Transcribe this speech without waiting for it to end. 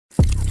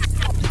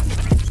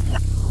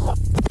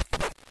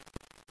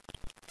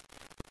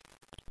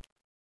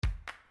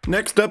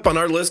Next up on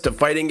our list of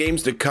fighting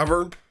games to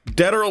cover,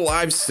 Dead or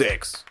Alive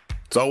 6.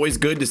 It's always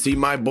good to see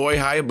my boy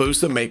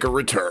Hayabusa make a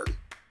return.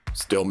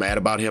 Still mad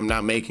about him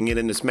not making it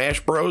into Smash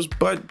Bros,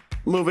 but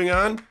moving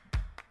on.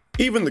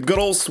 Even the good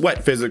old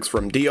sweat physics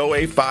from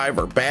DOA 5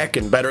 are back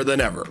and better than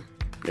ever.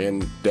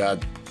 And,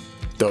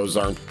 those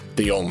aren't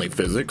the only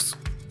physics.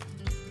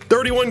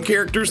 31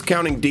 characters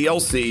counting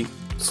DLC,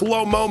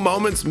 slow-mo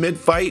moments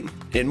mid-fight,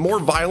 and more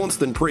violence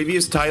than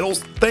previous titles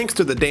thanks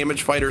to the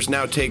damage fighters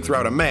now take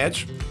throughout a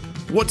match.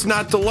 What's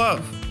not to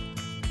love?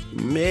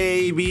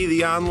 Maybe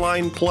the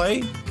online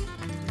play?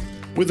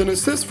 With an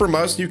assist from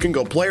us, you can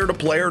go player to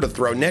player to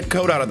throw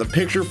netcode out of the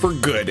picture for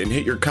good and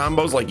hit your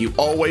combos like you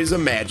always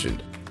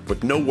imagined,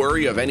 with no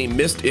worry of any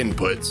missed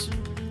inputs.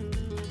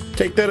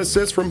 Take that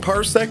assist from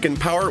Parsec and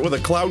power it with a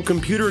cloud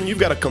computer and you've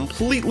got a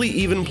completely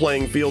even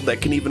playing field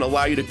that can even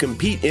allow you to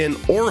compete in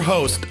or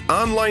host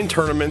online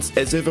tournaments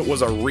as if it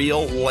was a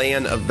real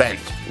LAN event,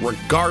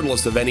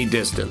 regardless of any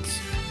distance.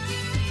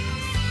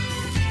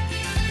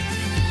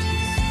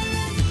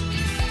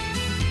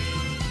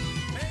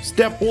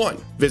 Step 1.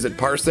 Visit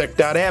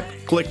parsec.app,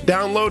 click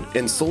download,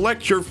 and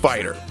select your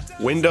fighter,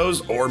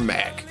 Windows or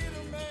Mac.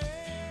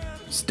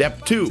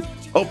 Step 2.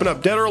 Open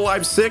up Dead or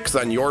Alive 6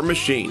 on your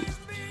machine.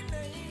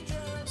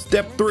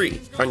 Step 3.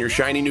 On your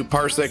shiny new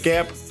Parsec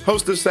app,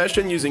 host a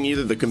session using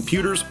either the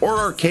computers or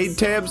arcade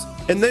tabs,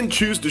 and then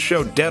choose to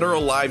show Dead or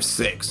Alive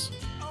 6.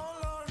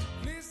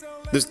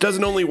 This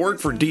doesn't only work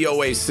for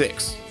DOA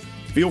 6.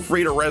 Feel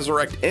free to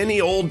resurrect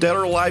any old Dead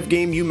or Alive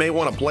game you may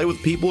want to play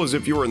with people as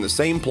if you were in the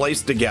same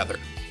place together.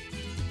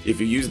 If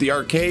you use the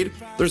arcade,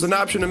 there's an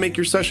option to make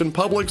your session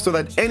public so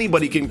that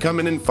anybody can come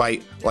in and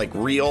fight like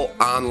real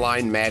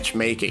online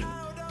matchmaking.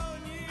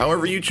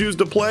 However you choose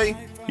to play,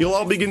 you'll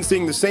all begin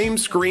seeing the same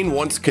screen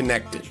once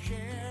connected.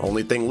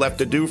 Only thing left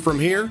to do from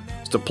here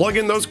is to plug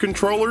in those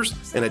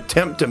controllers and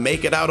attempt to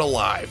make it out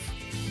alive.